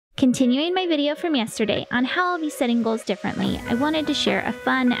Continuing my video from yesterday on how I'll be setting goals differently, I wanted to share a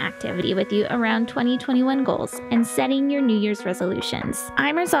fun activity with you around 2021 goals and setting your New Year's resolutions.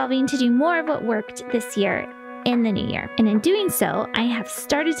 I'm resolving to do more of what worked this year in the new year, and in doing so, I have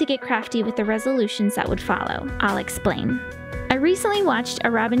started to get crafty with the resolutions that would follow. I'll explain. I recently watched a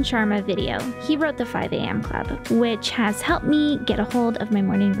Robin Sharma video. He wrote the 5 a.m. Club, which has helped me get a hold of my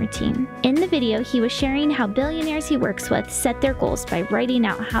morning routine. In the video, he was sharing how billionaires he works with set their goals by writing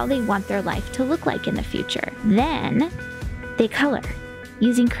out how they want their life to look like in the future. Then, they color,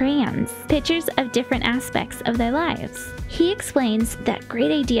 using crayons, pictures of different aspects of their lives. He explains that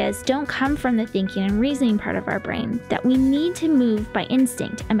great ideas don't come from the thinking and reasoning part of our brain, that we need to move by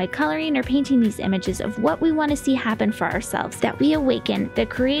instinct, and by coloring or painting these images of what we want to see happen for ourselves, that we awaken the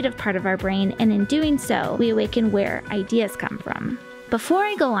creative part of our brain, and in doing so, we awaken where ideas come from. Before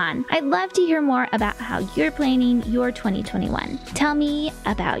I go on, I'd love to hear more about how you're planning your 2021. Tell me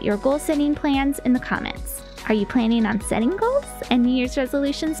about your goal-setting plans in the comments. Are you planning on setting goals and New Year's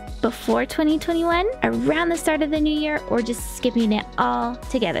resolutions before 2021, around the start of the new year, or just skipping it all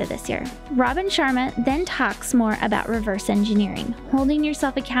together this year? Robin Sharma then talks more about reverse engineering, holding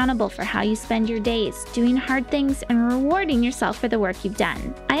yourself accountable for how you spend your days, doing hard things, and rewarding yourself for the work you've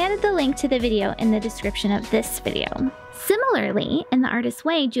done. I added the link to the video in the description of this video. Similarly, in The Artist's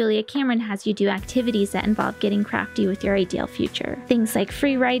Way, Julia Cameron has you do activities that involve getting crafty with your ideal future. Things like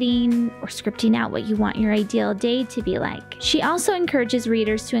free writing or scripting out what you want your ideal day to be like. She also encourages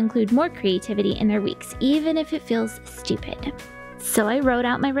readers to include more creativity in their weeks, even if it feels stupid. So I wrote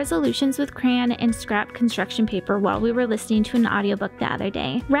out my resolutions with crayon and scrap construction paper while we were listening to an audiobook the other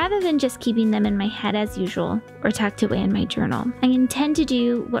day, rather than just keeping them in my head as usual or tucked away in my journal. I intend to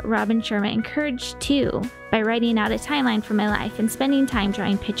do what Robin Sharma encouraged too, by writing out a timeline for my life and spending time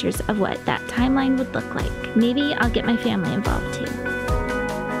drawing pictures of what that timeline would look like. Maybe I'll get my family involved too.